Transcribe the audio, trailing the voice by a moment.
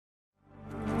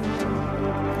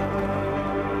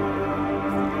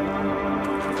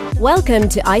Welcome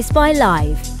to iSpy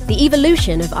Live, the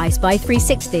evolution of iSpy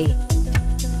 360.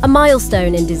 A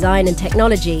milestone in design and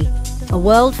technology, a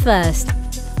world first,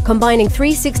 combining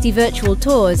 360 virtual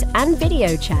tours and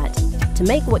video chat to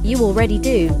make what you already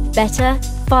do better,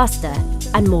 faster,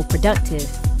 and more productive.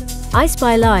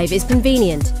 iSpy Live is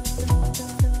convenient.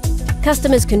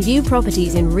 Customers can view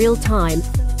properties in real time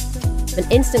and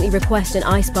instantly request an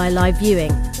iSpy Live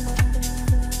viewing.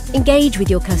 Engage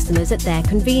with your customers at their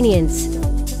convenience.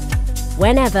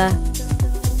 Whenever,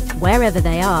 wherever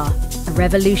they are, a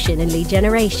revolution in lead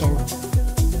generation.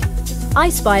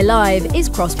 iSpy Live is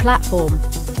cross-platform.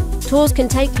 Tours can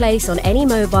take place on any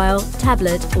mobile,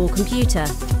 tablet or computer,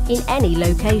 in any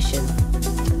location.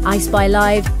 iSpy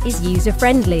Live is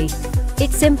user-friendly.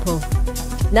 It's simple.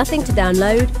 Nothing to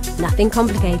download, nothing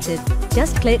complicated.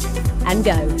 Just click and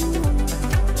go.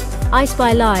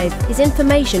 iSpy Live is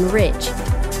information-rich.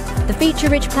 The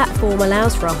feature-rich platform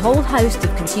allows for a whole host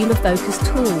of consumer-focused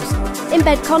tools.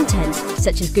 Embed content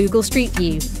such as Google Street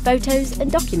View, photos and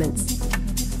documents.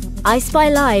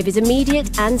 iSpy Live is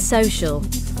immediate and social.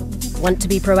 Want to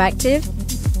be proactive?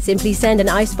 Simply send an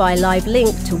iSpy Live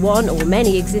link to one or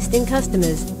many existing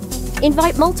customers.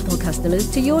 Invite multiple customers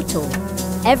to your tour.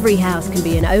 Every house can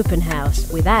be an open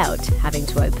house without having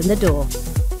to open the door.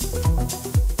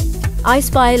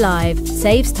 iSpy Live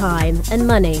saves time and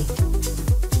money.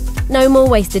 No more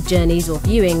wasted journeys or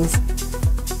viewings.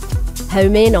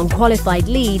 Home in on qualified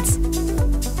leads.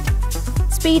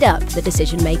 Speed up the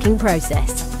decision-making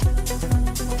process.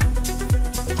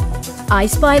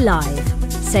 iSpy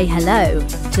Live. Say hello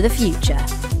to the future.